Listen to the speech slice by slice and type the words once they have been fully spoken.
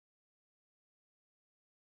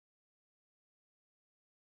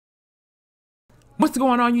What's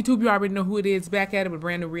going on, YouTube? You already know who it is. Back at it with a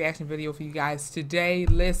brand new reaction video for you guys today.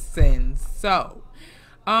 Listen, so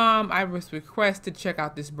I was requested to check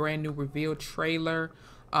out this brand new reveal trailer.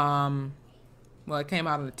 Well, it came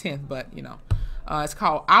out on the 10th, but you know, it's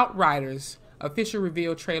called Outriders. Official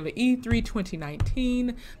reveal trailer E3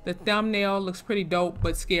 2019. The thumbnail looks pretty dope,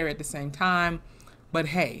 but scary at the same time. But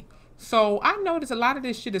hey, so I noticed a lot of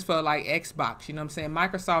this shit is for like Xbox. You know what I'm saying?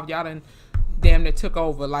 Microsoft, y'all done damn near took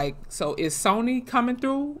over. Like, so is Sony coming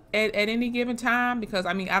through at any given time? Because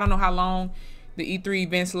I mean, I don't know how long the E3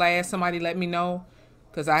 events last. Somebody let me know,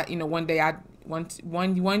 because I, you know, one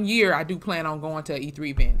one year I do plan on going to an E3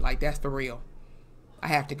 event. Like, that's for real. I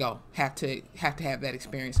have to go. Have to have that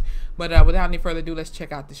experience. But without any further ado, let's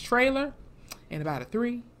check out this trailer. In about a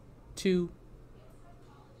 3, 2.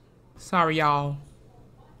 Sorry, y'all.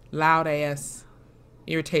 Loud ass,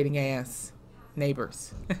 irritating ass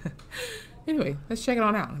neighbors. Anyway, let's check it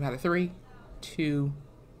on out. About a 3, 2,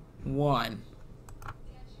 1.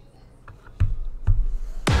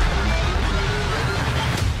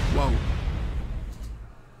 Whoa.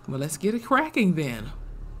 Well, let's get it cracking then.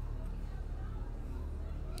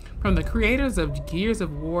 From the creators of Gears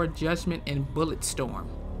of War, Judgment, and Bulletstorm.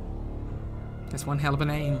 That's one hell of a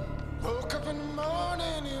name.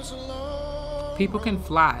 People can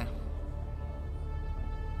fly.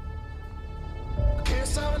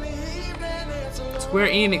 Square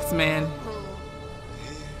Enix, man.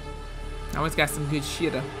 Always got some good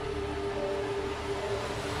shit up.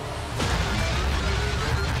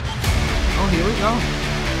 Oh, here we go.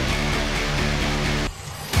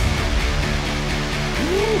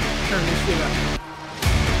 Woo, turn this shit up.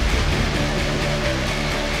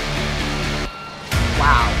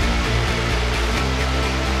 Wow.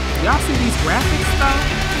 Y'all see these graphics though?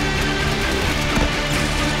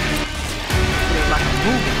 It's like a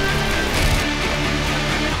movie.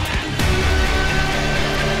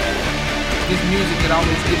 This music, it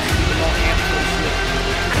always gets me more amped for shit.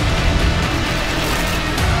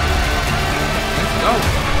 Let's go.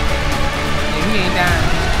 Yeah, he ain't dying.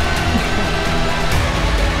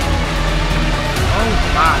 Oh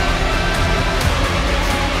my.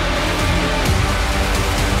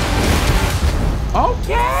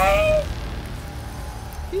 Okay.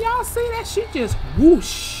 Y'all see that shit just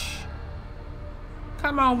whoosh?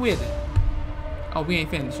 Come on with it. Oh, we ain't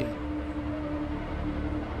finished yet.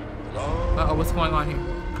 Uh-oh, what's going on here?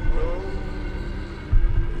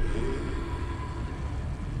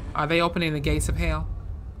 Are they opening the gates of hell?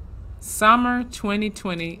 Summer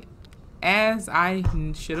 2020, as I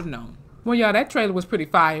should have known. Well, y'all, that trailer was pretty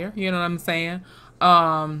fire. You know what I'm saying?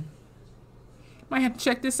 Might have to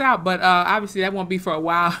check this out, but obviously that won't be for a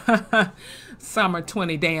while. Summer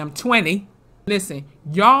 2020. Listen,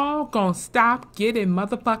 y'all gonna stop getting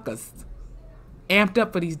motherfuckers amped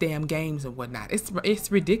up for these damn games and whatnot.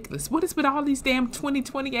 It's ridiculous. What is with all these damn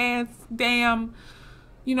 2020 ass damn,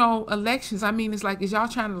 you know, elections? I mean, it's like, is y'all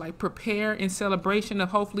trying to like prepare in celebration of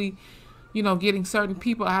hopefully, you know, getting certain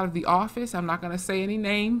people out of the office? I'm not gonna say any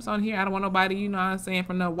names on here. I don't want nobody, you know what I'm saying,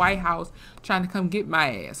 from the White House trying to come get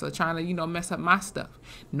my ass or trying to, you know, mess up my stuff.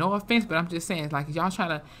 No offense, but I'm just saying, it's like, y'all trying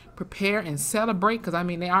to prepare and celebrate? Because I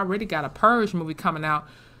mean, they already got a Purge movie coming out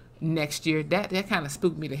next year. That kind of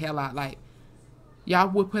spooked me the hell out. Like, y'all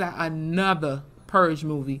would put out another Purge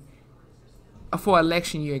movie for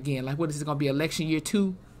election year again. Like, what is it going to be, election year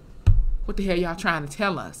 2? What the hell y'all trying to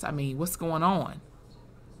tell us? I mean, what's going on?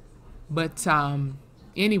 But,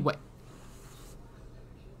 anyway.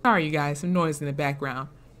 Sorry, you guys, some noise in the background.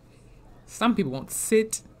 Some people won't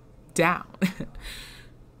sit down.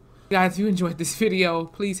 Guys, if you enjoyed this video,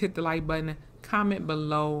 please hit the like button, comment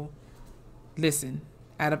below. Listen,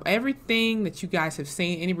 out of everything that you guys have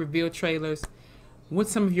seen, any reveal trailers,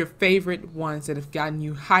 what's some of your favorite ones that have gotten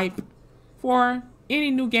you hype for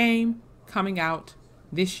any new game coming out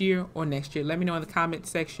this year or next year? Let me know in the comment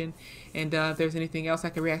section. And if there's anything else I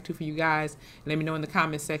can react to for you guys, let me know in the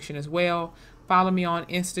comment section as well. Follow me on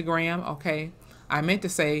Instagram, okay? I meant to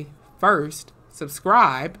say first,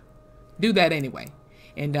 subscribe. Do that anyway.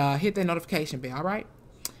 And hit that notification bell, all right?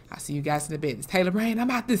 I'll see you guys in a bit. It's Taylor Brain.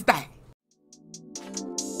 I'm out this thing.